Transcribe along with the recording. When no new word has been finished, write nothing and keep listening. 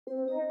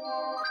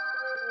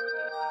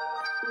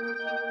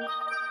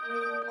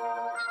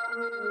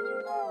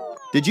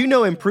Did you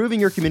know improving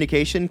your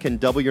communication can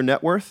double your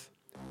net worth?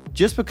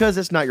 Just because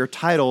it's not your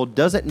title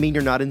doesn't mean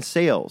you're not in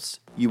sales.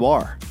 You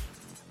are.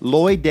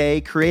 Lloyd Day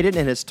created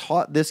and has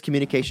taught this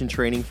communication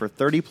training for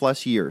 30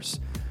 plus years.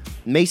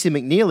 Macy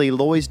McNeely,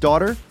 Lloyd's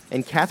daughter,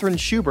 and Catherine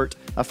Schubert,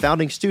 a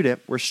founding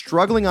student, were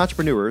struggling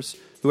entrepreneurs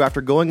who, after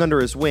going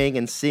under his wing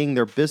and seeing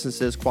their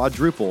businesses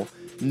quadruple,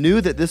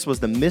 knew that this was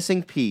the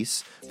missing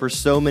piece for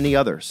so many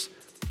others.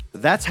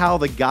 That's how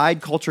the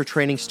Guide Culture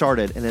training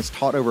started and has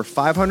taught over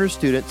 500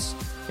 students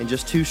in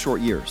just 2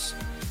 short years.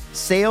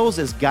 Sales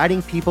is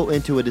guiding people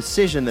into a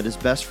decision that is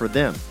best for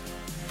them.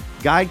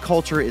 Guide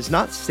Culture is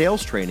not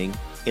sales training,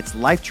 it's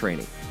life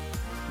training.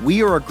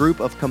 We are a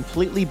group of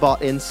completely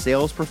bought-in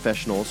sales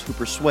professionals who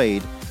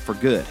persuade for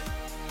good.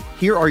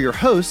 Here are your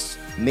hosts,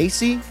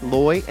 Macy,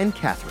 Loy, and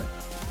Catherine.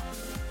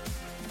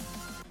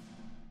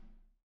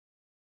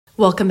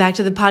 Welcome back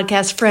to the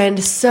podcast,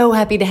 friend. So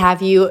happy to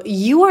have you.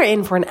 You are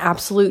in for an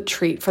absolute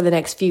treat for the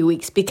next few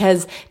weeks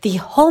because the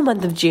whole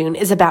month of June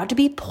is about to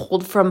be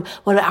pulled from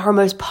one of our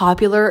most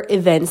popular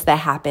events that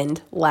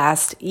happened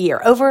last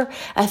year. Over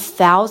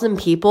 1,000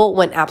 people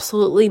went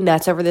absolutely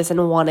nuts over this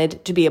and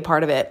wanted to be a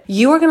part of it.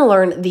 You are going to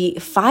learn the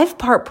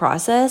 5-part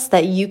process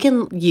that you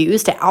can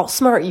use to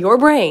outsmart your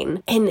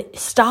brain and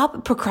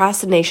stop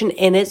procrastination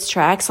in its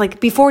tracks,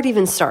 like before it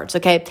even starts,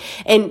 okay?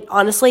 And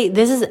honestly,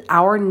 this is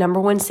our number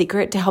one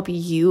secret to help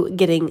you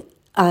getting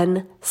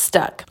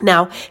unstuck.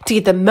 Now, to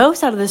get the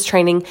most out of this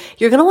training,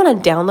 you're going to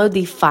want to download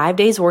the 5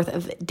 days worth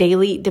of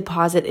daily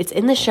deposit. It's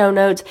in the show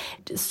notes.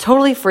 It's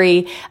totally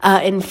free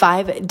in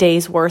 5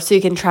 days worth, so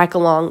you can track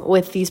along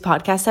with these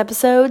podcast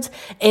episodes.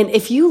 And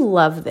if you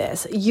love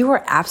this, you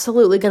are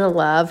absolutely going to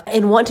love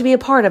and want to be a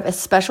part of a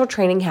special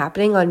training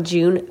happening on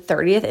June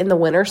 30th in the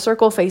Winner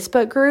Circle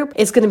Facebook group.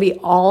 It's going to be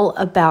all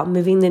about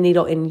moving the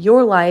needle in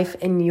your life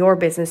and your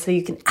business so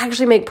you can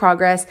actually make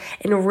progress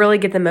and really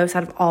get the most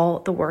out of all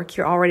the work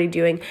you're already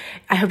doing.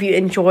 I hope you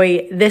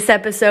enjoy this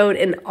episode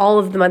and all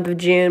of the month of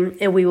June,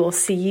 and we will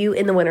see you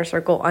in the Winner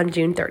Circle on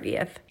June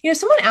 30th. You know,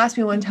 someone asked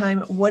me one time,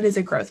 what is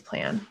a growth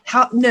plan?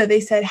 They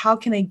said, how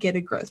can I get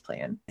a growth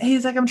plan?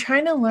 He's like, I'm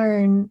trying to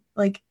learn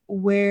like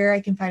where I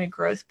can find a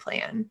growth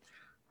plan.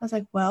 I was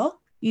like, well,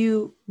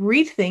 you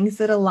read things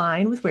that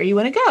align with where you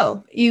want to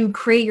go. You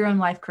create your own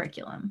life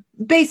curriculum.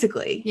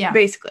 Basically. Yeah.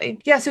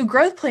 Yeah. So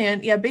growth plan,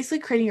 basically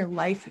creating your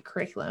life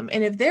curriculum.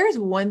 And if there's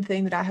one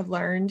thing that I have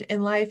learned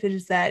in life, it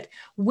is that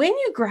when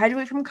you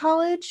graduate from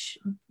college,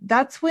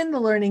 that's when the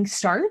learning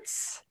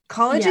starts.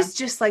 College is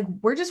just like,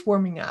 we're just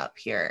warming up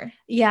here.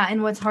 Yeah.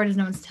 And what's hard is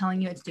no one's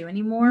telling you what to do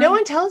anymore. No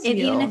one tells you.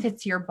 Even if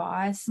it's your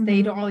boss,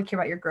 they don't really care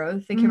about your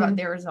growth. They care about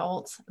their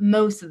results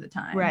most of the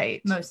time. Right.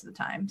 Most of the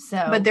time.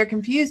 So, but they're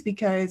confused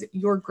because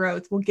your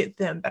growth will get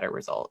them better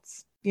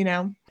results, you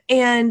know?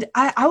 And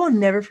I will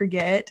never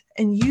forget,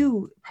 and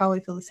you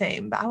probably feel the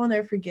same, but I will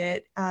never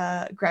forget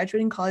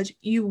graduating college.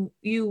 You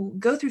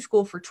go through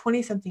school for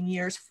 20 something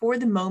years for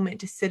the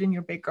moment to sit in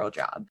your big girl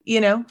job,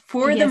 you know,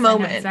 for the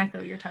moment. I know exactly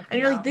what you're talking about.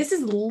 And you're like, this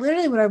is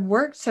literally what I've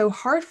worked so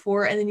hard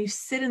for. And then you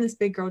sit in this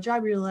big girl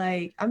job. You're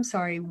like, I'm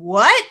sorry,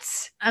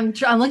 what? I'm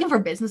looking for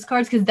business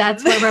cards because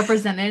that's what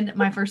represented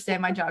my first day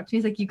of my job to me.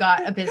 It's like, you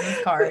got a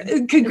business card.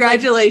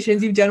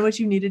 Congratulations. You've done what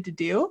you needed to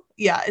do.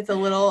 Yeah. It's a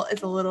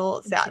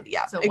little sad.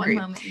 Yeah. So one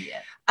moment you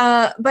get.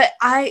 But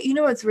you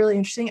know, what's really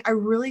interesting. I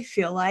really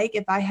feel like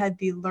if I had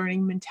the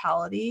learning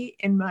mentality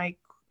in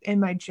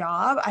my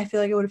job, I feel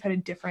like I would have had a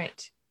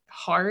different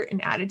heart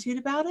and attitude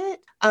about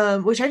it.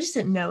 Which I just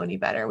didn't know any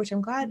better, which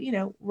I'm glad, you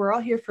know, we're all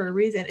here for a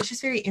reason. It's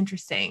just very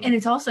interesting. And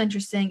it's also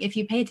interesting if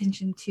you pay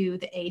attention to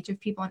the age of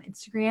people on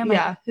Instagram,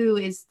 like who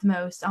is the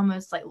most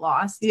almost like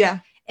lost. Yeah.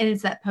 And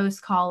it's that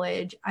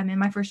post-college, I'm in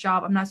my first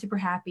job, I'm not super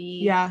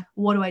happy. Yeah.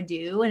 What do I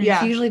do? And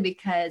it's usually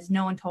because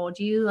no one told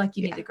you, like,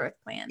 you need a growth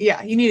plan.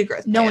 Yeah, you need a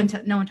growth plan.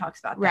 No one talks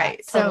about that.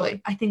 Right, So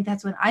totally. I think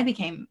that's when I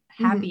became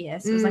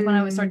happiest. It was like when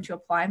I was starting to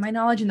apply my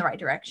knowledge in the right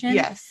direction.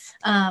 Yes.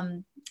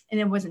 And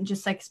it wasn't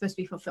just like supposed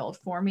to be fulfilled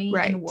for me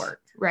and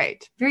work.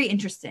 Right. Very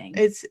interesting.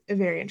 It's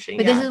very interesting.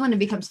 But this is when it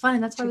becomes fun,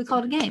 and that's why we call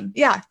it a game.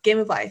 Yeah, game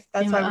of life.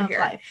 That's why we're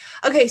here.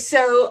 Okay,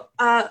 so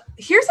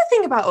here's the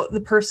thing about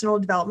the personal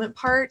development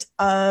part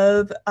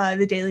of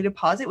the daily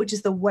deposit, which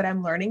is the what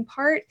I'm learning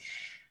part.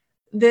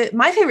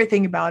 My favorite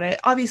thing about it,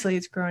 obviously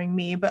it's growing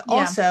me, but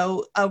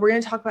also we're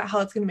going to talk about how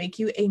it's going to make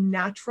you a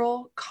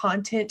natural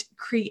content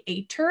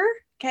creator.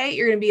 Okay.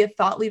 You're going to be a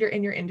thought leader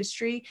in your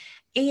industry,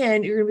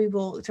 and you're going to be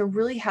able to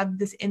really have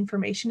this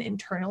information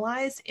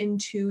internalized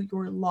into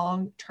your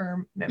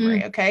long-term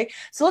memory. Okay.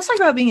 So let's talk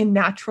about being a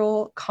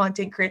natural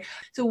content creator.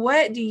 So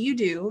what do you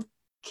do,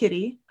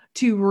 Kitty,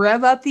 to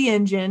rev up the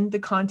engine, the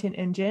content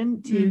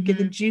engine, to get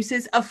the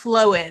juices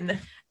aflowing?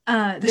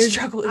 I'm going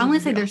to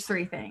say there's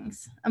 3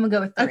 things. I'm going to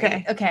go with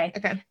 3.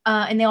 Okay.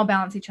 And they all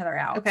balance each other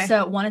out. Okay.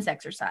 So 1 is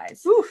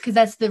exercise, because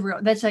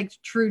that's like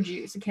true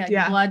juice. Okay.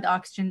 Like blood,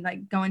 oxygen,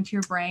 like going to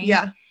your brain.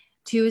 Yeah.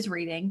 2 is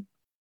reading,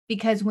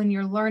 because when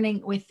you're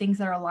learning with things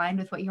that are aligned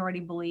with what you already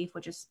believe,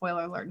 which is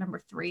spoiler alert number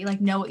 3, like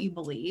know what you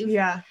believe.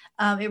 Yeah.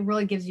 It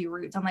really gives you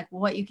roots on like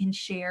what you can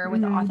share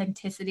with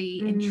authenticity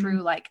and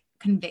true like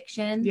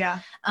conviction. Yeah.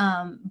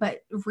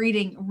 But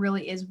reading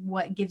really is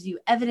what gives you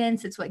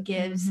evidence. It's what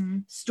gives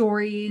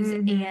stories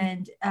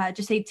and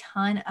just a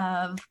ton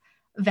of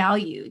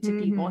value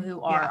to people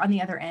who are on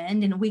the other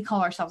end. And we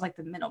call ourselves like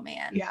the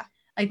middleman. Yeah.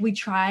 Like we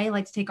try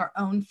like to take our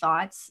own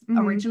thoughts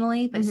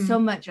originally, but so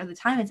much of the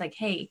time it's like,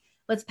 hey,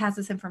 let's pass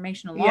this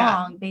information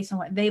along based on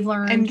what they've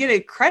learned and get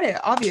it credit.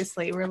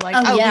 Obviously, we're like,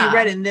 we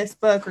read in this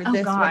book or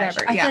this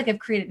whatever. I feel like I've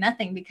created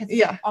nothing because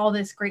of all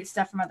this great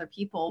stuff from other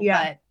people.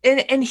 Yeah,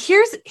 but and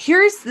here's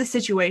the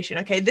situation.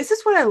 Okay, this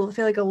is what I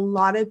feel like a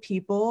lot of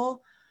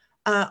people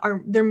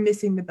they're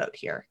missing the boat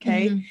here.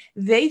 Okay,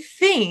 they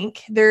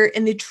think they're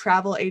in the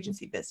travel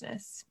agency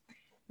business.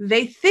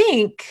 They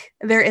think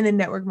they're in the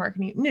network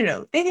marketing.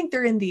 No, they think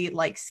they're in the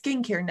like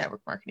skincare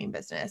network marketing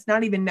business,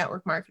 not even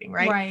network marketing,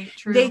 right? Right.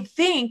 True. They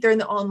think they're in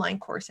the online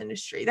course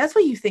industry. That's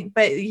what you think,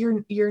 but you're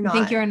not. You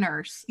think you're a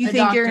nurse. You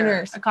think you're a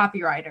nurse, a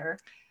copywriter.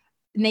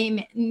 Name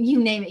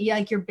it.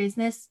 Like your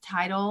business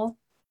title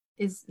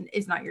is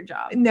not your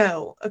job.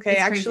 No. Okay. It's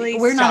actually,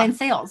 we're not in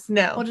sales.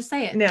 No. We'll just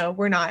say it. No,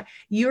 we're not.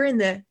 You're in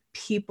the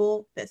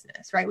people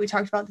business, right? We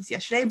talked about this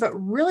yesterday, but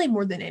really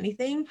more than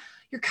anything,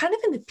 you're kind of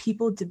in the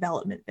people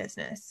development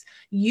business.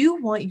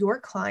 You want your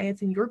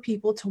clients and your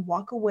people to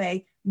walk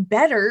away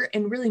better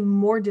and really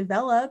more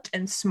developed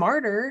and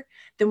smarter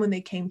than when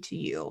they came to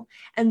you.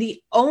 And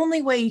the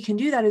only way you can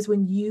do that is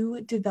when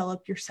you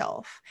develop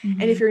yourself.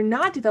 And if you're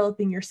not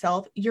developing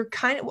yourself, you're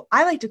kind of,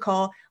 I like to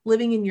call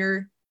living in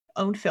your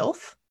own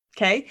filth.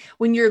 Okay.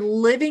 When you're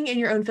living in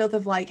your own filth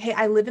of like, hey,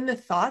 I live in the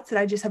thoughts that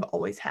I just have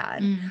always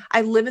had.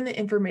 I live in the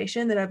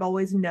information that I've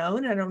always known.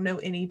 And I don't know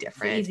any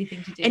different. It's an easy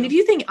thing to do. And if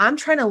you think I'm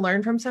trying to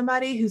learn from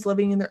somebody who's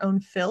living in their own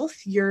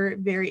filth, you're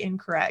very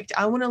incorrect.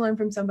 I want to learn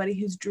from somebody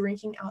who's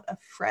drinking out a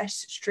fresh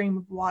stream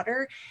of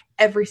water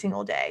every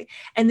single day.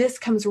 And this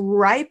comes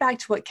right back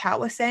to what Kat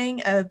was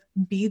saying of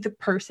be the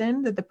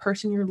person that the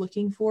person you're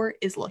looking for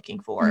is looking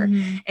for.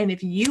 And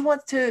if you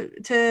want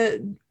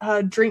to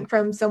drink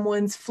from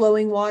someone's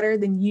flowing water,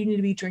 then you need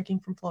to be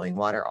drinking from flowing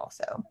water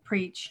also.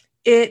 Preach.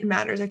 It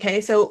matters. Okay.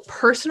 So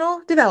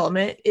personal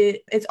development,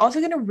 it's also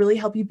going to really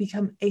help you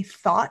become a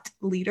thought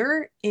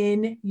leader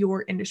in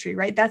your industry,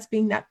 right? That's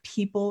being that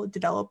people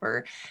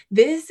developer.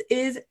 This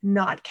is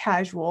not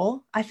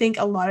casual. I think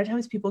a lot of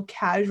times people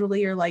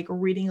casually are like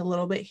reading a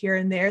little bit here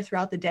and there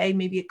throughout the day,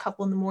 maybe a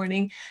couple in the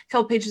morning, a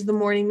couple pages in the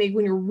morning, maybe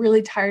when you're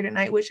really tired at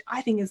night, which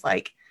I think is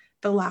like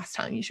the last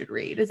time you should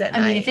read is at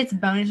night. I mean, if it's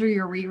bonus or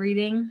you're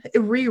rereading,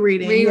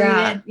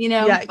 yeah. you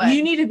know, yeah,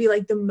 you need to be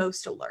like the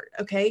most alert.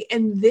 Okay.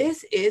 And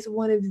this is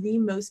one of the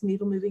most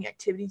needle moving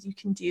activities you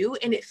can do.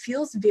 And it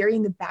feels very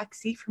in the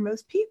backseat for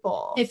most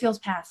people. It feels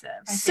passive.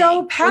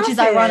 Passive. Which is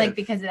ironic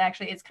because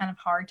it's kind of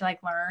hard to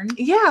like learn.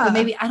 Yeah. But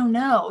maybe, I don't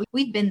know.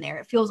 We've been there.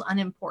 It feels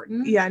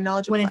unimportant. Yeah.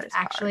 Knowledge when it's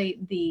actually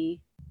the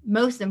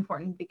most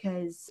important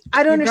because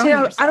I don't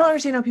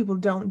understand how people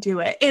don't do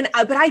it. And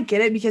but I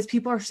get it because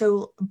people are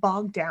so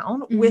bogged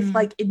down with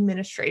like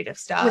administrative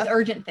stuff, with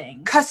urgent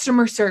things,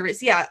 customer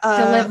service. Yeah.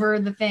 Deliver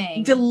the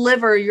thing,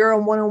 you're a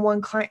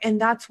one-on-one client. And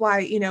that's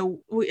why, you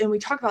know, we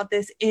talk about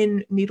this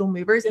in Needle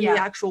Movers in the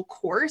actual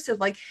course of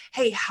like,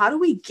 hey, how do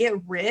we get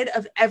rid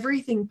of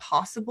everything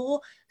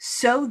possible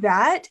so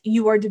that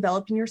you are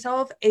developing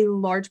yourself a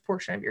large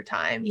portion of your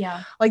time?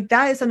 Yeah. Like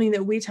that is something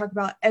that we talk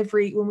about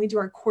when we do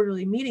our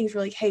quarterly meetings. We're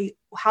like, hey,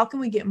 how can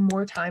we get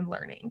more time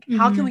learning?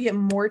 How can we get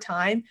more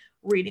time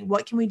reading?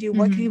 What can we do?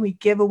 What can we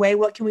give away?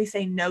 What can we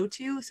say no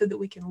to so that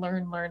we can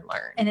learn?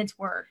 And it's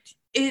worked.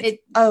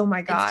 Oh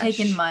my gosh. It's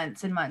taken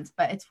months and months,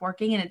 but it's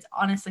working. And it's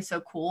honestly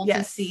so cool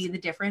to see the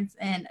difference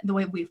in the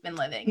way we've been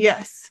living.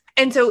 Yes.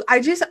 And so I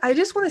just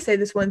want to say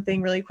this one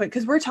thing really quick,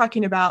 because we're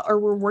talking about, or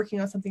we're working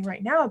on something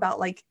right now about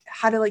like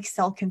how to like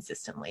sell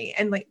consistently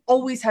and like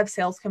always have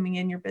sales coming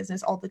in your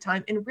business all the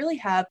time and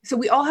really so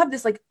we all have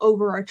this like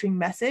overarching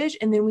message,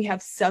 and then we have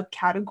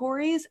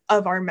subcategories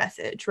of our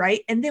message,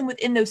 right? And then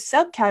within those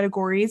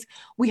subcategories,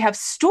 we have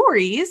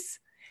stories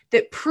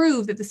that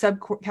prove that the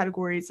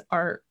subcategories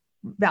are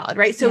valid,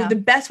 right? So the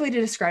best way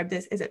to describe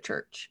this is at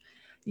church.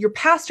 Your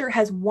pastor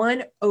has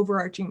one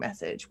overarching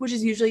message, which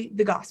is usually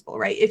the gospel,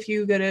 right? If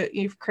you go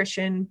to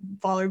Christian,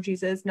 follower of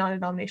Jesus,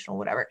 non-denominational,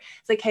 whatever,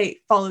 it's like,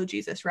 hey, follow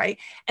Jesus, right?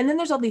 And then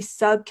there's all these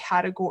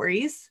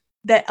subcategories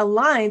that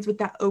aligns with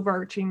that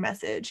overarching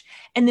message.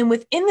 And then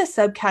within the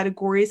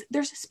subcategories,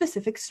 there's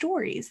specific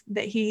stories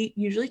that he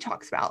usually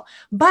talks about,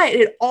 but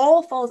it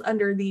all falls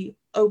under the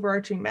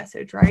overarching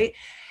message, right?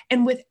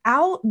 And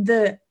without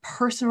the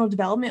personal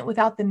development,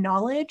 without the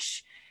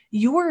knowledge,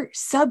 your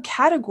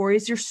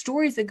subcategories, your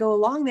stories that go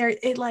along there,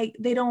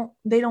 they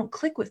don't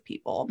click with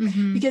people.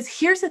 Because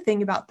here's the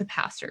thing about the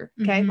pastor.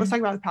 Okay. Let's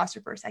talk about the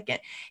pastor for a second.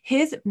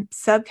 His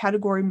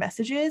subcategory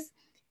messages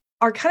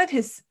are kind of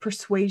his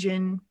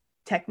persuasion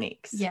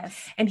techniques.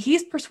 Yes. And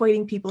he's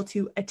persuading people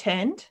to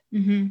attend,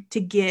 to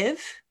give,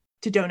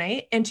 to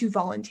donate and to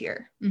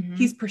volunteer.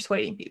 He's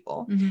persuading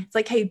people. It's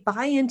like, hey,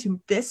 buy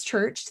into this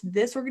church, to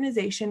this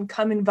organization,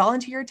 come and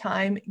volunteer your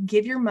time,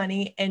 give your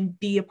money, and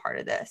be a part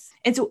of this.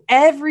 And so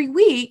every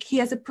week he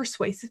has a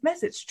persuasive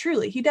message.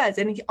 Truly, he does.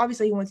 And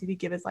obviously he wants you to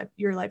give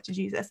your life to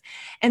Jesus.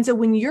 And so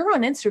when you're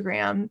on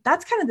Instagram,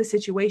 that's kind of the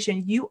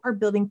situation. You are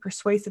building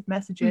persuasive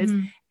messages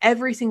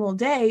every single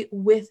day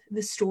with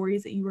the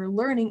stories that you are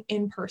learning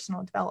in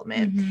personal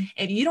development.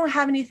 If you don't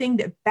have anything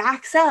that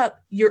backs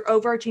up your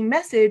overarching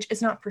message,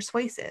 it's not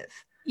persuasive.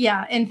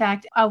 Yeah. In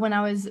fact, when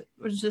I was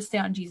just stay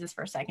on Jesus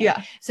for a second.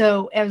 Yeah.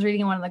 So I was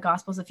reading one of the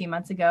Gospels a few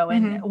months ago,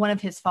 and one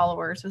of his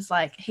followers was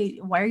like, hey,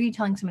 why are you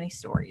telling so many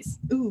stories?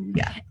 Ooh,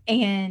 yeah.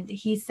 And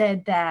he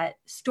said that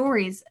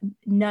stories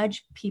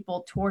nudge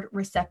people toward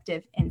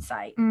receptive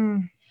insight,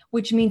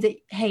 which means that,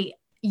 hey,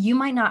 you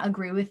might not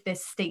agree with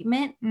this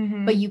statement,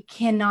 but you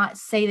cannot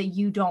say that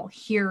you don't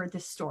hear the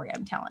story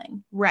I'm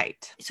telling.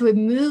 Right. So it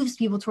moves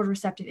people toward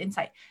receptive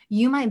insight.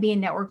 You might be in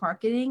network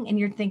marketing and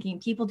you're thinking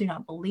people do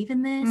not believe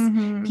in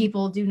this.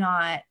 People do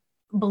not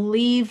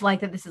believe like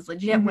that this is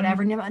legit,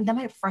 whatever. And that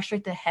might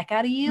frustrate the heck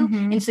out of you.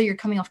 And so you're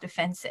coming off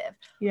defensive.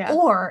 Yeah.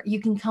 Or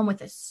you can come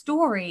with a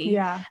story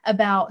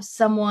about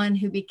someone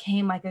who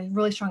became like a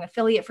really strong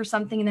affiliate for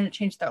something and then it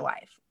changed their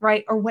life.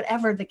 Right. Or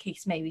whatever the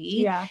case may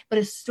be. Yeah. But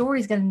a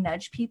story is going to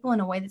nudge people in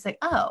a way that's like,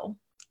 oh,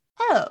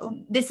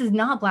 this is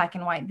not black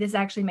and white. This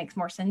actually makes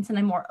more sense and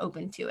I'm more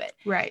open to it.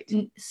 Right.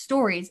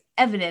 Stories,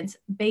 evidence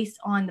based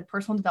on the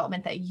personal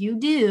development that you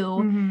do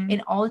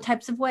in all the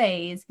types of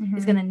ways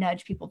is going to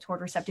nudge people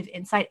toward receptive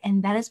insight.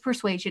 And that is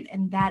persuasion.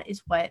 And that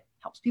is what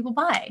helps people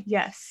buy.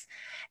 Yes.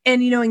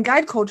 And, in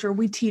guide culture,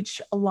 we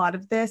teach a lot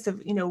of this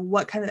of,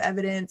 what kind of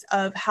evidence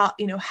of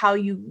how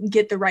you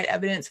get the right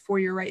evidence for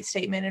your right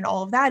statement and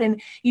all of that.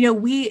 And,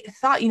 we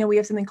thought, we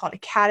have something called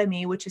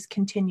Academy, which is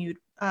continued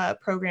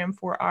program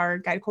for our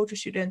guide culture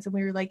students. And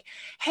we were like,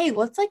 hey,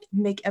 let's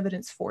make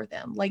evidence for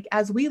them. Like,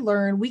 as we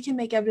learn, we can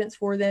make evidence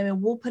for them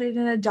and we'll put it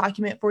in a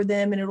document for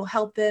them and it'll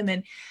help them.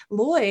 And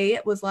Loy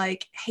was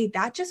like, hey,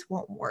 that just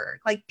won't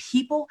work. Like,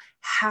 people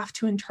have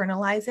to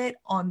internalize it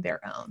on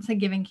their own. It's like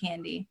giving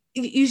candy.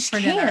 You just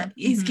can't.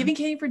 He's giving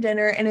candy for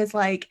dinner and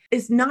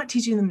it's not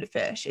teaching them to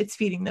fish. It's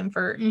feeding them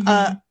for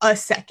a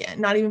second,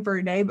 not even for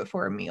a day, but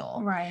for a meal.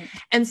 Right.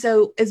 And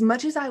so as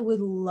much as I would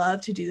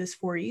love to do this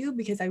for you,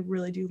 because I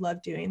really do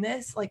love doing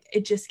this,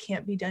 it just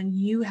can't be done.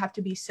 You have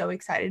to be so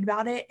excited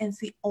about it. And it's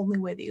the only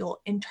way that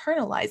you'll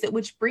internalize it,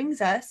 which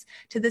brings us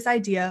to this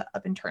idea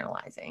of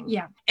internalizing.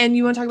 Yeah. And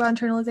you want to talk about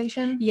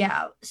internalization?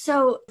 Yeah.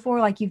 So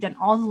for you've done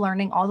all the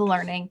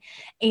learning,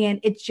 and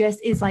it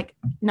just is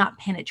not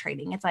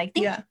penetrating. It's like,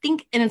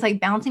 think, and it's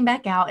bouncing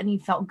back out and you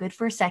felt good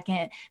for a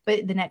second,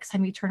 but the next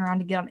time you turn around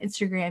to get on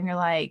Instagram, you're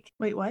like,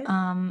 wait, what?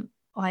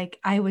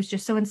 I was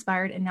just so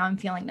inspired and now I'm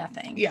feeling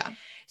nothing. Yeah.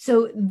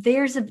 So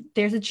there's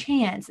a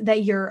chance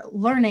that you're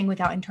learning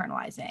without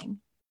internalizing.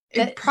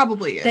 It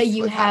probably is. That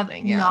you have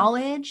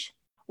knowledge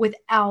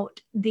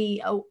without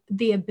the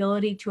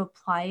ability to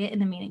apply it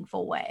in a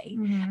meaningful way.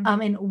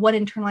 And what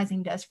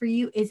internalizing does for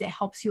you is it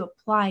helps you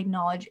apply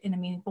knowledge in a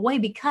meaningful way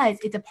because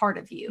it's a part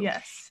of you.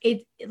 Yes.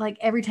 It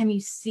every time you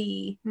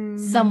see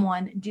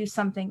someone do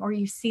something or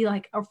you see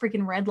a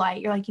freaking red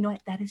light, you're like, you know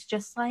what? That is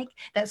just like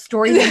that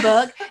story in the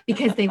book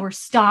because they were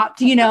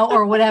stopped,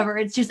 or whatever.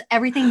 It's just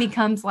everything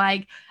becomes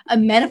like a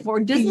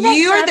metaphor.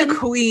 You are the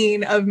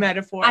queen of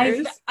metaphors.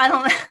 I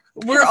don't know.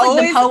 We're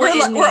always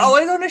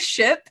on a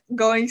ship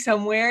going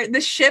somewhere.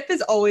 The ship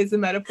is always a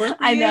metaphor for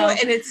I know. You,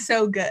 and it's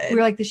so good.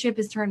 We're like, the ship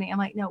is turning. I'm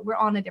like, no, we're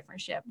on a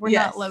different ship. We're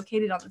not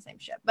located on the same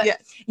ship. But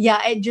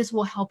it just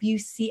will help you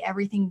see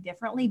everything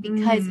differently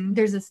because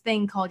there's this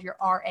thing called your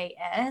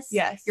RAS,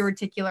 your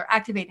reticular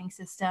activating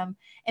system,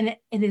 and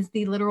it is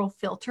the literal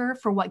filter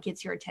for what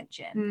gets your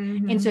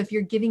attention. And so if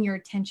you're giving your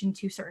attention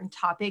to certain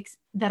topics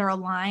that are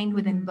aligned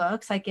within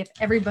books, like if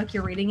every book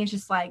you're reading is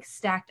just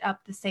stacked up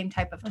the same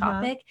type of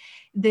topic,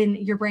 then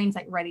your brain's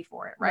ready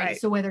for it, right?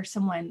 So whether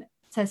someone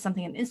says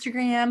something on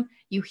Instagram,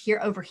 you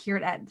overhear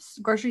it at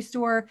the grocery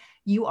store,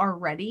 you are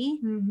ready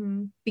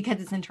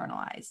because it's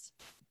internalized.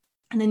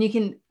 And then you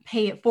can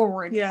pay it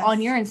forward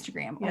on your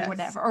Instagram or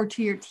whatever, or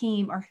to your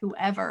team or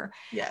whoever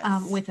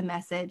with a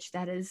message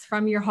that is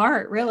from your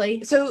heart,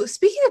 really. So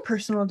speaking of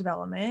personal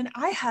development,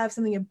 I have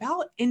something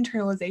about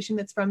internalization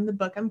that's from the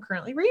book I'm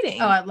currently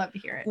reading. Oh, I'd love to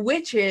hear it.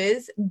 Which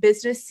is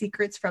Business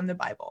Secrets from the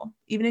Bible.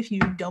 Even if you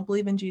don't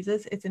believe in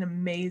Jesus, it's an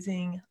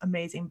amazing,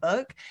 amazing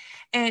book.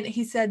 And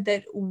he said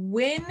that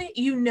when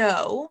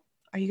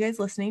are you guys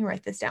listening?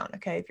 Write this down,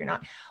 okay? If you're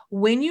not,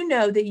 when you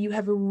know that you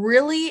have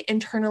really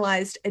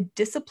internalized a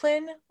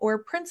discipline or a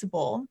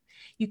principle,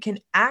 you can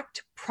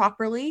act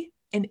properly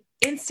and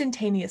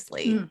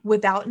instantaneously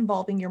without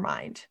involving your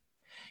mind.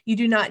 You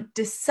do not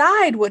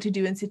decide what to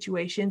do in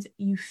situations.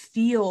 You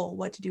feel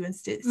what to do in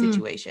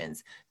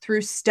situations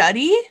through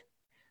study,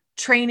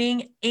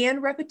 training,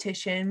 and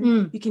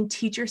repetition, you can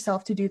teach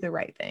yourself to do the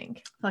right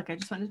thing. Like I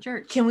just went to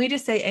church. Can we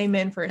just say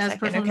amen for a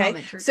second?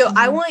 Okay. So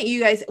I want you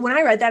guys, when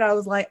I read that, I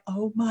was like,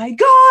 oh my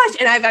gosh.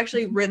 And I've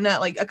actually written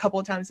that like a couple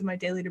of times in my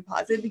daily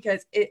deposit,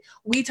 because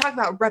we talk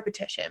about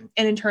repetition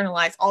and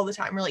internalize all the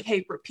time. We're like,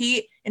 hey,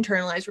 repeat,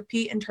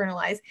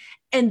 internalize.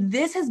 And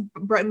this has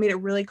made it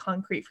really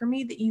concrete for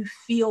me that you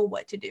feel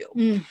what to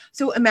do.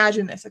 So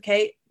imagine this.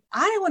 Okay.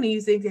 I want to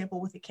use the example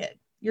with a kid.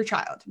 Your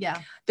child.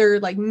 Yeah. They're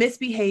like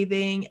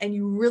misbehaving, and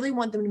you really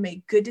want them to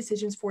make good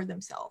decisions for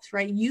themselves,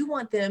 right? You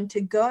want them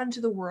to go out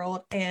into the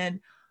world and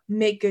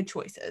make good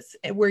choices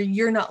where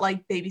you're not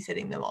like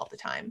babysitting them all the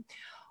time.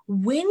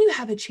 When you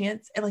have a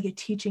chance at like a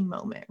teaching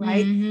moment,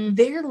 right?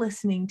 They're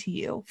listening to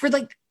you for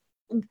like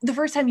the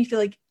first time you feel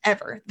like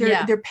ever.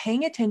 They're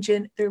paying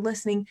attention, they're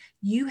listening.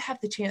 You have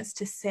the chance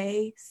to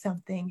say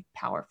something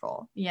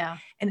powerful. Yeah.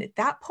 And at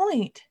that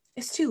point,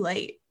 it's too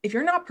late. If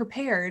you're not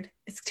prepared,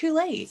 it's too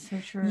late. So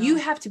true. You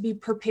have to be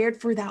prepared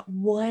for that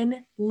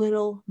one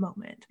little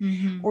moment.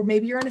 Or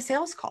maybe you're on a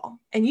sales call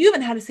and you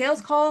haven't had a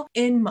sales call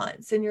in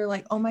months, and you're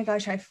like, oh my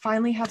gosh, I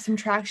finally have some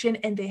traction,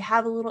 and they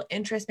have a little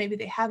interest. Maybe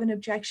they have an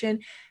objection.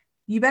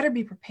 You better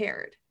be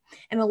prepared.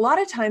 And a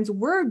lot of times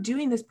we're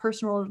doing this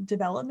personal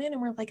development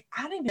and we're like,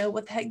 I don't even know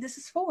what the heck this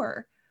is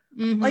for.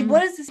 Like,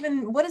 what is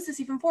this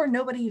even for?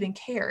 Nobody even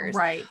cares.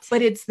 Right.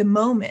 But it's the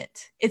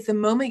moment. It's the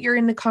moment you're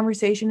in the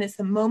conversation. It's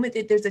the moment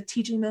that there's a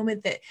teaching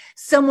moment that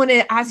someone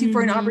asks you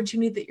for an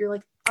opportunity that you're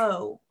like,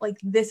 oh, like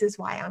this is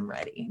why I'm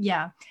ready.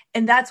 Yeah.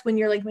 And that's when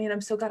you're like, man, I'm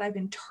so glad I've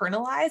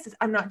internalized.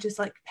 I'm not just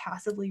like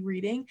passively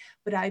reading,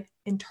 but I've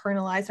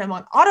internalized. I'm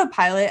on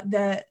autopilot,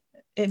 that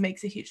it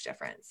makes a huge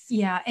difference.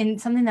 Yeah. And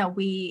something that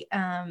we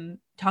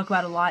talk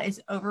about a lot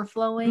is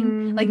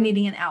overflowing, like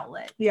needing an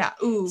outlet. Yeah.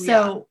 Ooh.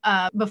 So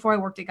before I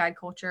worked at Guide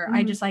Culture,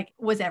 I just like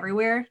was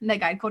everywhere that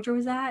Guide Culture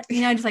was at.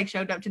 You know, I just like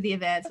showed up to the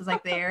events. I was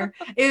like there.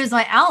 It was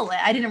my outlet.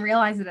 I didn't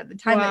realize it at the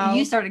time, but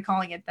you started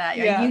calling it that.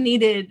 Yeah. Like,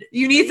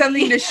 you need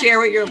something to share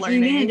what you're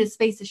learning. You needed a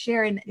space to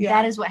share. And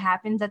that is what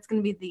happens. That's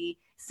going to be the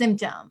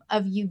symptom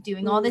of you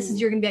doing all this, is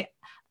you're going to be like,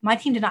 my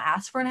team did not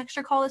ask for an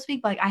extra call this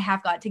week, but like I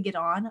have got to get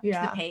on to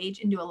the page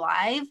and do a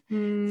live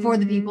for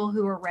the people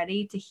who are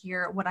ready to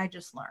hear what I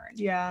just learned.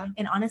 Yeah.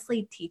 And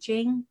honestly,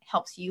 teaching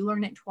helps you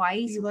learn it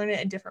twice. You learn it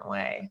in a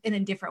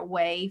different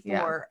way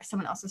for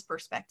someone else's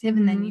perspective.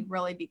 And then you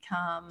really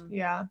become,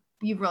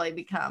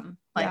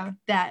 like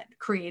that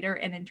creator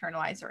and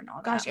internalizer and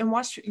all that. Gosh, and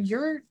watch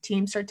your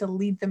team start to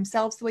lead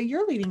themselves the way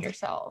you're leading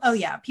yourself. Oh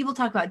yeah. People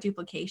talk about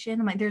duplication.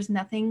 I'm like, there's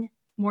nothing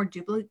more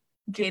duplicatable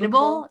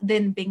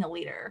than being a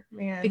leader.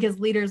 Man. Because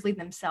leaders lead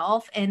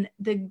themselves, and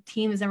the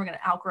team is never going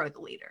to outgrow the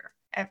leader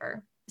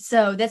ever.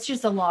 So that's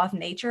just a law of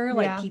nature.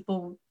 Like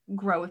people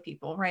grow with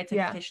people, right? It's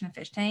like a fish in a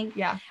fish tank.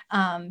 Yeah.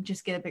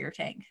 Just get a bigger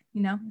tank,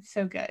 you know?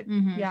 So good.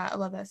 Yeah. I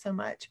love that so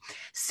much.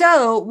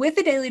 So with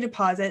the daily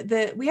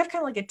deposit, we have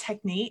kind of like a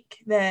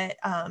technique that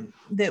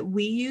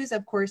we use.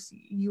 Of course,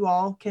 you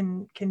all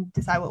can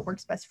decide what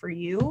works best for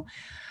you,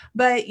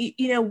 but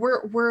you know,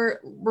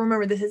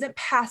 remember, this isn't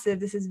passive.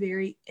 This is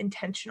very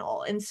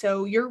intentional. And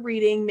so you're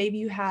reading, maybe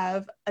you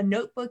have a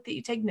notebook that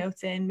you take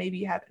notes in, maybe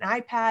you have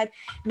an iPad,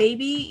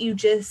 maybe you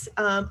just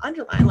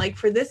underline. Like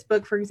for this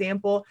book, for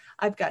example,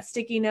 I've got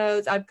sticky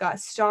notes, I've got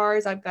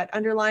stars, I've got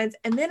underlines,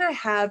 and then I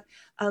have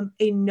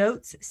a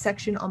notes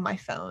section on my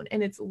phone,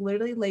 and it's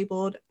literally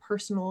labeled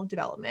personal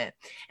development.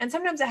 And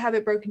sometimes I have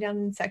it broken down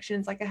in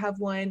sections. Like I have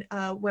one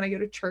when I go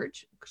to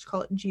church,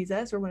 call it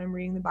Jesus, or when I'm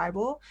reading the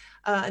Bible.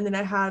 And then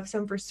I have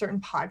some for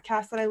certain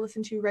podcasts that I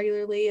listen to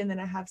regularly. And then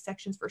I have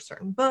sections for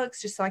certain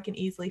books, just so I can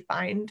easily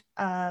find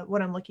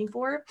what I'm looking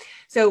for.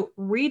 So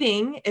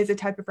reading is a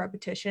type of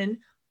repetition.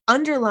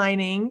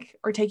 Underlining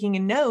or taking a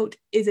note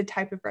is a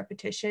type of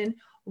repetition.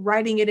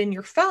 Writing it in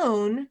your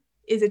phone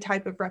is a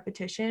type of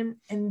repetition.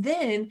 And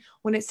then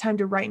when it's time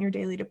to write in your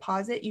daily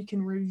deposit, you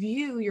can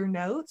review your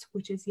notes,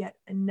 which is yet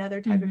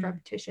another type of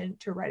repetition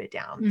to write it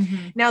down.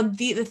 Now,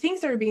 the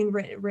things that are being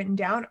written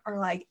down are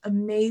like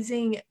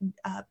amazing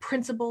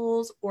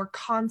principles or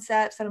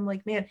concepts that I'm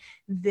like, man,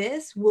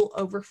 this will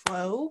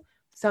overflow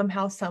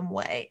somehow, some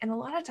way. And a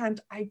lot of times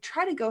I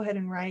try to go ahead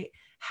and write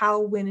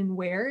how, when, and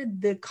where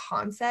the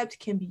concept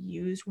can be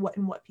used, what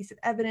and what piece of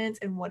evidence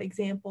and what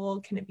example.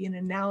 Can it be an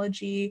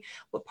analogy?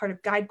 What part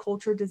of Guide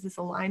Culture does this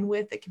align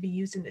with that can be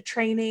used in the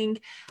training?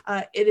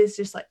 It is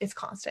just like, it's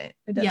constant.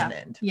 It doesn't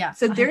end. Yeah.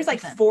 So 100%. There's like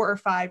 4 or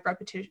 5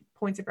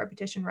 points of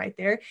repetition right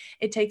there.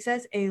 It takes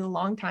us a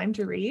long time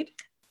to read.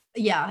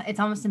 Yeah, it's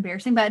almost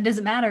embarrassing, but it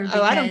doesn't matter because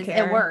I don't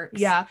care. It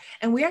works. Yeah.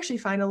 And we actually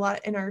find a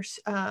lot in our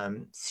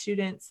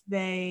students,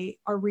 they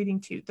are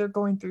they're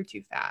going through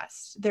too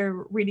fast. They're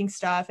reading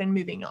stuff and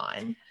moving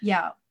on.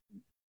 Yeah.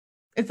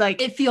 It's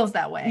like, it feels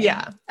that way.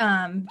 Yeah.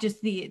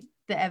 Just the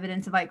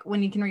evidence of like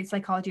when you can read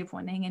Psychology of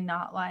Winning and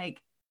not like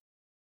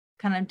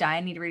kind of die, I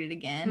need to read it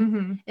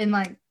again. And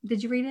like,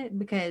 did you read it?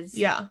 Because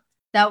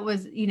that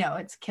was, you know,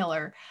 it's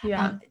killer.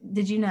 Yeah.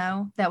 Did you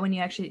know that when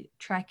you actually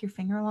track your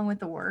finger along with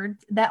the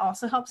words, that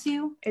also helps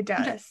you? It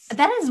does.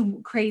 That is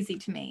crazy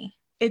to me.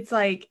 It's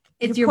like,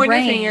 It's your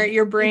brain.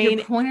 your brain.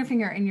 Your pointer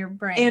finger in your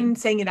brain. And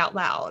saying it out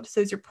loud.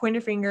 So it's your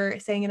pointer finger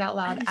saying it out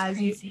loud as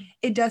crazy.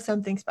 It does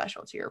something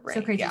special to your brain.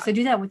 So crazy. Yeah. So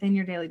do that within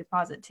your daily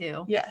deposit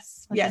too.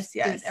 Yes. Yes.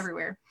 Do it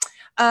everywhere.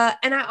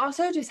 And I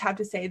also just have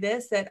to say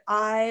this, that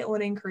I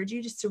want to encourage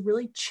you just to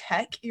really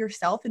check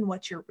yourself and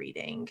what you're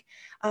reading.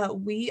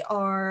 We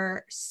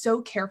are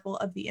so careful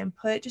of the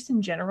input just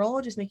in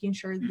general, just making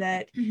sure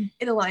that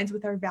it aligns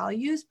with our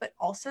values, but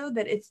also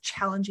that it's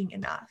challenging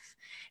enough.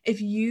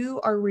 If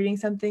you are reading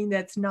something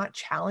that's not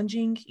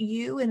challenging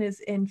you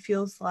and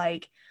feels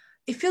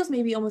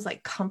maybe almost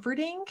like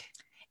comforting,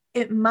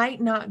 it might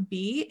not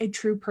be a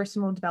true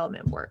personal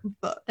development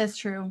book. That's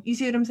true. You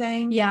see what I'm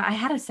saying? Yeah. I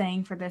had a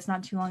saying for this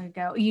not too long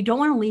ago. You don't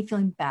want to leave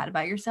feeling bad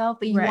about yourself,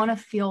 but you want to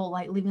feel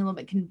like leaving a little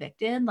bit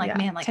convicted. Like,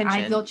 man, like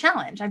tension. I feel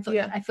challenged. I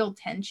feel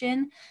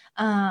tension.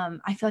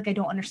 I feel like I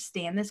don't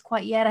understand this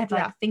quite yet. I have to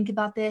like think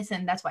about this.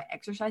 And that's why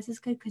exercise is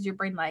good, because your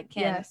brain like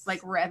can like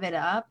rev it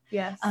up.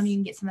 Yes. You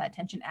can get some of that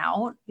tension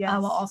out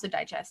while also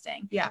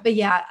digesting. Yeah. But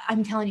yeah,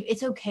 I'm telling you,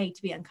 it's okay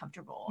to be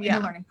uncomfortable in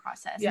the learning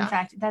process. Yeah. In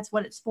fact, that's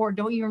what it's for.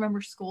 Don't you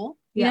remember school?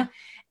 You know,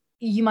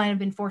 you might have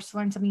been forced to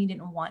learn something you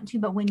didn't want to,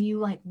 but when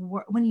you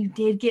when you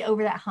did get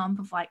over that hump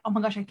of like, oh my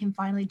gosh, I can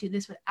finally do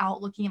this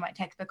without looking at my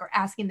textbook or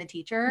asking the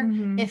teacher,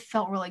 it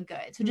felt really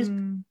good. So just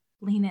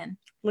lean in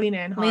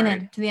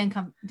hard. To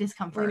the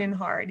discomfort. Lean in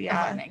hard.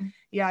 Yeah.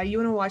 Yeah. You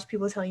want to watch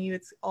people telling you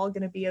it's all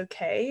going to be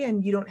okay,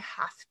 and you don't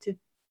have to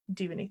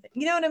do anything.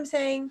 You know what I'm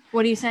saying?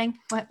 What are you saying?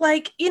 What?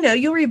 Like,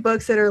 you'll read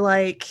books that are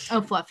like,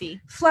 oh,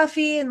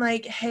 fluffy and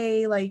like,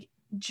 hey, like,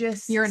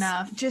 just you're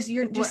enough, just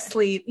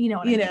sleep,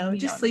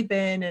 just sleep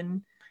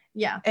in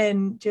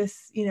and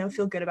just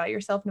feel good about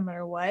yourself no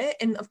matter what.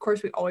 And of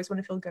course we always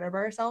want to feel good about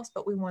ourselves,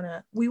 but we want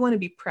to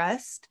be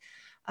pressed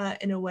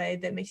in a way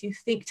that makes you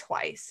think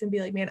twice and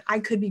be like, man, I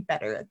could be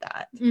better at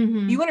that.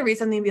 You want to read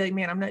something and be like,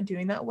 man, I'm not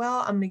doing that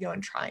well, I'm gonna go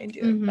and try and do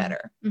it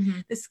better.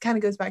 This kind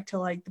of goes back to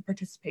like the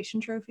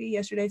participation trophy.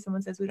 Yesterday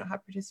someone says we don't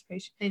have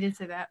participation. They did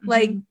say that.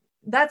 Like,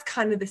 that's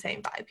kind of the same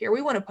vibe here.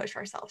 We want to push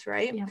ourselves,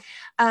 right?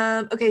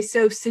 Yeah. Okay,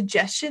 so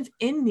suggestions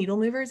in Needle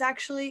Movers,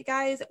 actually,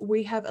 guys,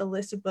 we have a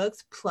list of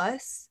books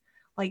plus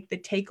like the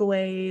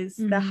takeaways,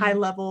 the high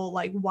level,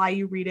 like why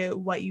you read it,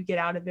 what you get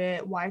out of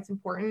it, why it's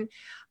important.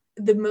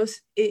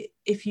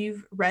 If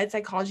you've read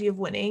Psychology of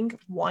Winning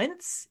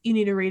once, you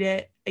need to read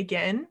it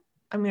again.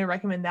 I'm going to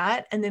recommend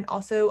that. And then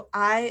also,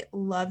 I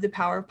love The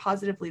Power of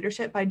Positive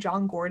Leadership by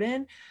John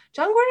Gordon.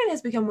 John Gordon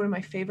has become one of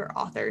my favorite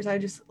authors. I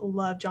just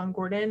love John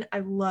Gordon. I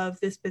love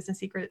this Business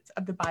Secrets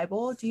of the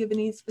Bible. Do you have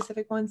any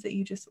specific ones that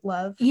you just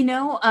love?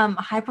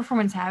 High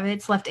Performance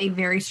Habits left a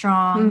very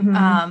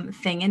strong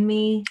thing in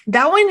me.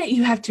 That one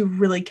you have to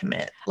really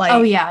commit. Like,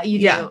 oh yeah, you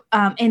do.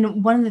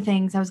 And one of the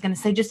things I was going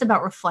to say just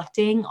about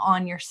reflecting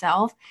on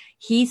yourself,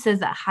 he says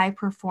that high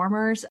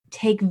performers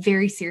take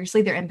very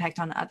seriously their impact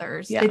on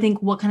others. They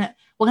think, what kind of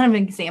an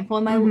example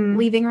am I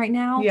leaving right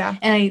now? Yeah.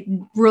 And I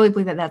really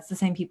believe that that's the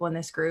same people in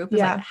this group.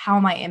 It's like, how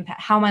am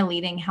I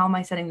leading? How am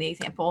I setting the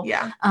example?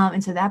 Yeah.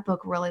 And so that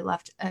book really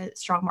left a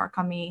strong mark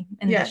on me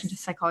in addition to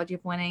Psychology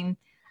of Winning.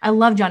 I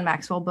love John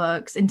Maxwell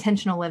books.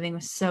 Intentional Living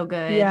was so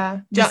good. Yeah.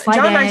 John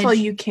Maxwell,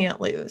 you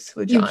can't lose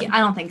with John. I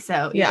don't think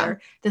so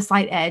either. The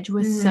Slight Edge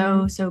was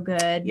so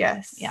good.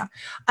 Yes. Yeah.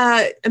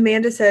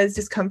 Amanda says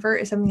discomfort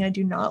is something I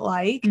do not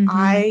like.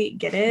 I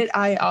get it.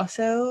 I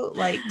also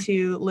like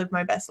to live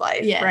my best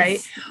life,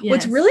 right? Yes.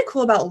 What's really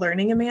cool about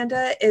learning,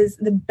 Amanda, is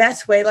the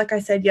best way, like I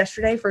said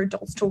yesterday, for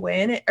adults to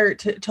win or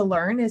to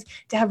learn is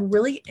to have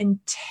really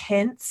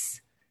intense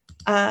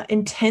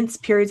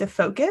periods of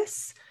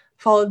focus,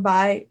 followed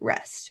by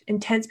rest,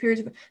 intense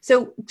periods of,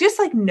 so just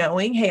like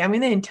knowing, hey, I'm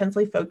going to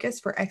intensely focus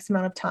for X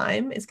amount of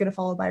time, it's going to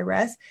follow by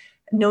rest.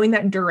 Knowing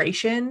that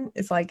duration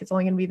is like, it's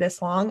only going to be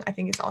this long, I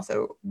think it's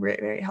also very,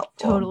 very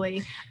helpful.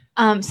 Totally.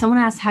 Someone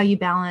asked how you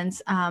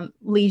balance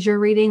leisure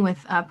reading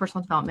with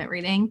personal development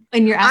reading,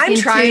 and you're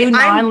asking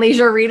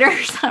non-leisure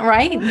readers,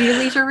 right? Do you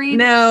leisure read?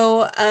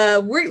 No,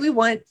 we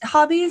want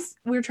hobbies.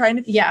 We're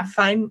trying to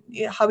find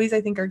hobbies I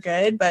think are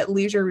good, but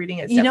leisure reading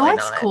is definitely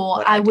what's cool.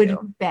 What I would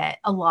bet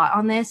a lot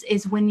on this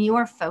is when you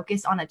are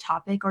focused on a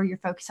topic or you're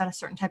focused on a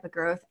certain type of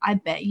growth. I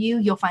bet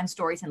you'll find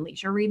stories in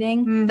leisure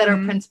reading that are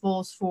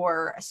principles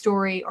for a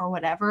story or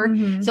whatever.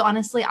 So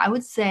honestly, I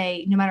would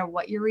say no matter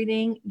what you're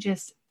reading,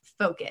 just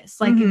focus.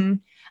 Like,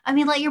 I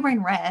mean, let your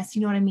brain rest,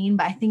 you know what I mean?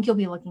 But I think you'll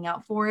be looking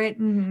out for it.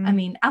 I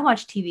mean, I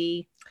watch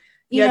TV.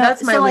 You know,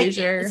 that's my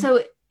leisure.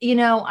 So,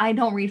 I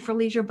don't read for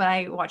leisure, but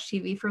I watch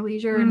TV for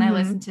leisure and I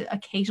listen to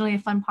occasionally a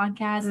fun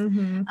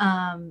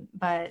podcast.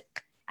 But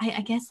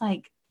I guess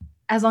like,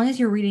 as long as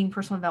you're reading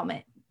personal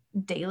development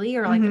daily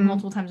or like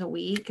multiple times a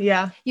week,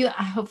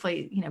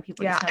 hopefully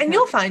people and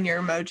you'll find your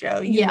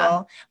mojo. You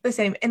will. The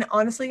same. And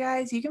honestly,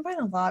 guys, you can find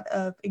a lot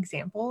of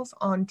examples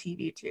on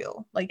TV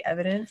too, like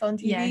evidence on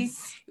TV.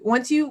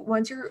 Once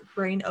your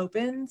brain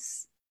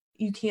opens,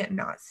 you can't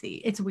not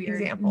see it's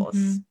weird examples.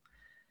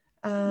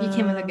 You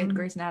came with a good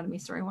Grey's Anatomy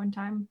story one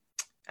time.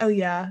 Oh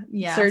yeah.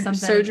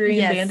 Surgery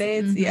and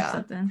Band-Aids.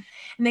 Something.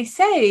 And they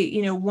say,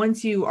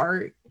 once you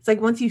are It's like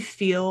once you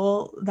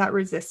feel that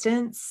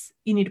resistance,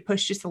 you need to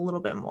push just a little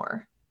bit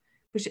more.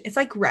 It's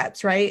like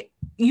reps, right?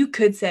 You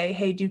could say,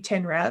 hey, do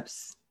 10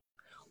 reps.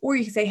 Or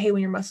you could say, hey,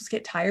 when your muscles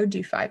get tired,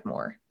 do 5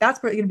 more. That's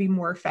probably going to be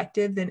more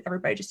effective than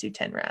everybody just do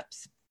 10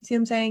 reps. See what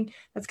I'm saying?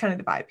 That's kind of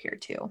the vibe here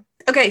too.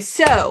 Okay,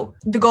 so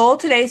the goal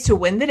today is to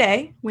win the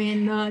day.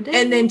 Win the day.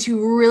 And then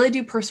to really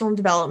do personal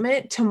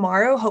development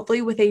tomorrow,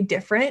 hopefully with a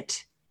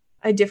different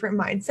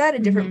mindset, a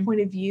different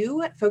point of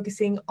view,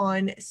 focusing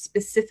on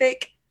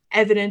specific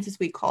evidence, as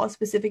we call it,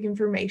 specific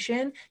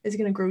information that's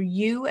going to grow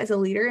you as a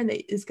leader and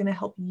that is going to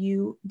help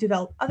you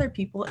develop other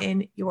people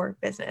in your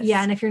business.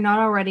 Yeah. And if you're not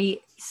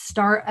already,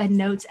 start a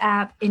notes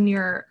app in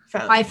your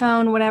phone.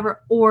 iPhone,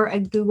 whatever, or a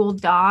Google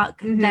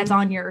Doc that's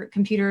on your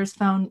computer's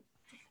phone,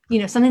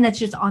 something that's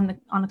just on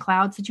a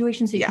cloud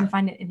situation. So you can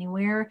find it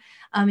anywhere.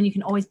 And you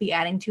can always be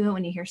adding to it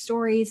when you hear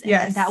stories.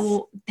 And that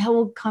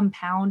will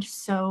compound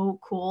so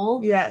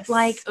cool. Yes.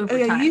 Like over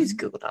time. You use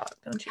Google Doc,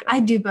 don't you? I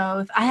do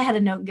both. I had a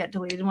note get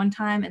deleted one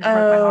time and it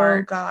broke my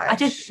heart. Gosh. I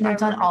took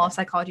notes on all of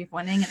Psychology for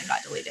Winning and it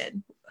got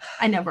deleted.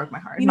 I know, broke my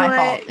heart. You know my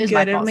fault.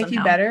 Good. It'll make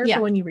you better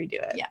for when you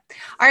redo it. Yeah.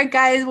 All right,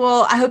 guys.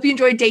 Well, I hope you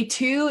enjoyed day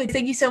 2.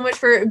 Thank you so much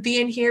for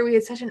being here. We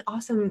had such an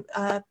awesome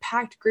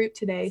packed group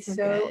today.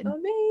 So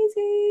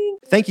amazing.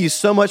 Thank you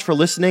so much for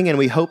listening, and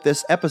we hope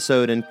this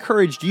episode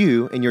encouraged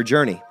you in your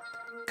journey.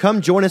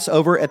 Come join us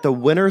over at the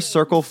Winner's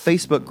Circle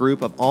Facebook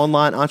group of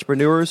online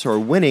entrepreneurs who are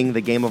winning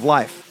the game of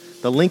life.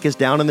 The link is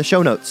down in the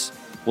show notes.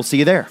 We'll see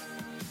you there.